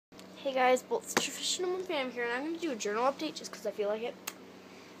Hey guys, Bolt's Traditional Fam here, and I'm going to do a journal update just because I feel like it.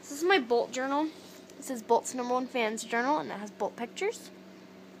 This is my Bolt journal. This is Bolt's #1 Fans journal, and it has Bolt pictures.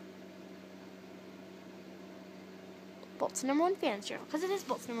 Bolt's #1 Fans journal, because it is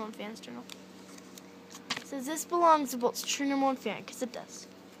Bolt's #1 Fans journal. It says this belongs to Bolt's true #1 fan, because it does.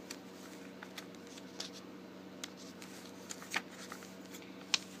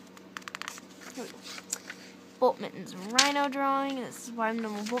 Here we go. Bolt Mittens Rhino drawing. This is why I'm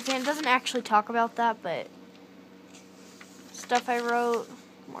 #1 Bolt fan. It doesn't actually talk about that, but stuff I wrote,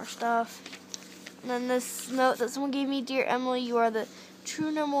 more stuff. And then this note that someone gave me: Dear Emily, you are the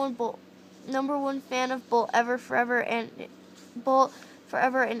true #1 fan of Bolt ever, forever, and Bolt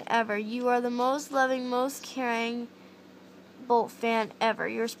forever and ever. You are the most loving, most caring Bolt fan ever.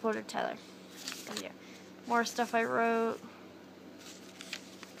 Your supporter, Tyler. And yeah, more stuff I wrote.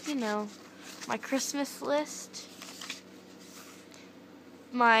 You know, my Christmas list,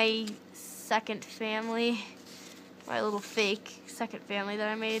 my second family, my little fake second family that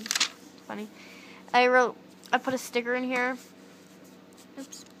I made. Funny. I put a sticker in here.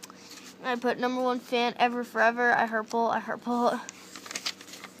 Oops. I put #1 fan ever, forever. I heart Bolt. I heart Bolt.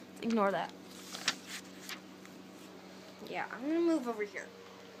 Ignore that. Yeah, I'm gonna move over here.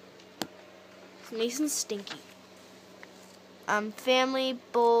 It's nice and stinky. Family,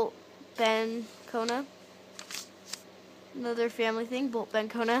 Bolt, Ben, Kona. Another family thing, Bolt, Ben,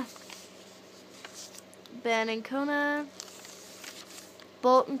 Kona. Ben and Kona.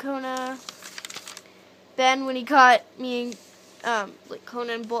 Bolt and Kona. Ben when he caught me and like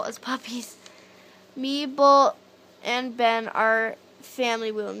Kona and Bolt as puppies. Me, Bolt, and Ben are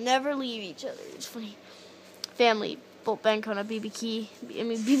family. We'll never leave each other. It's funny. Family, Bolt, Ben, Kona, BBK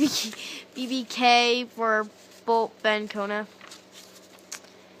for Bolt, Ben, Kona.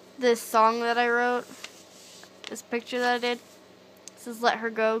 This song that I wrote, this picture that I did, says let her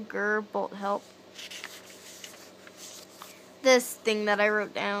go, grr, Bolt help. This thing that I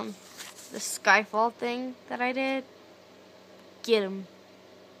wrote down, the Skyfall thing that I did, get him.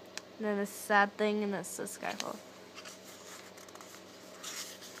 And then this sad thing, and this is Skyfall.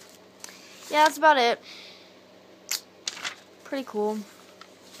 Yeah, that's about it. Pretty cool.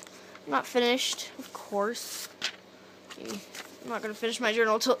 I'm not finished, of course. I'm not going to finish my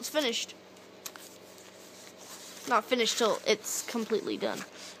journal until it's finished. Not finished till it's completely done.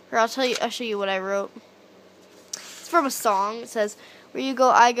 Or I'll show you what I wrote. It's from a song. It says, where you go,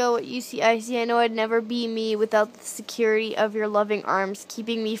 I go, what you see, I see. I know I'd never be me without the security of your loving arms,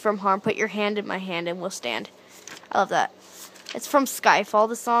 keeping me from harm. Put your hand in my hand and we'll stand. I love that. It's from Skyfall,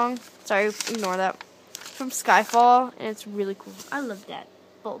 the song. Sorry, ignore that. From Skyfall, and it's really cool. I love that.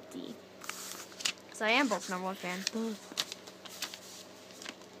 Bolty. Because I am Bolt's #1 fan.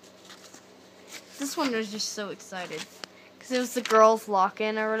 This one was just so excited. Because it was the girls'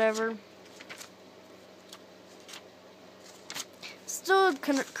 lock-in or whatever. Still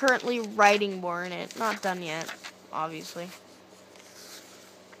currently writing more in it. Not done yet, obviously.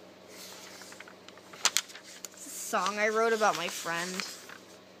 It's a song I wrote about my friend.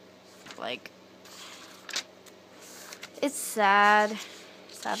 Like, it's sad,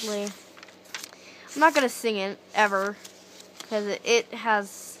 sadly. I'm not going to sing it, ever. Because it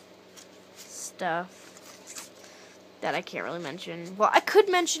has stuff that I can't really mention. Well, I could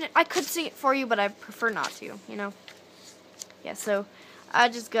mention it. I could sing it for you, but I prefer not to, you know? Yeah, so I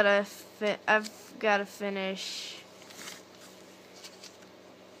just gotta I've gotta finish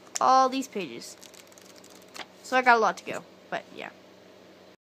all these pages. So I got a lot to go, but yeah.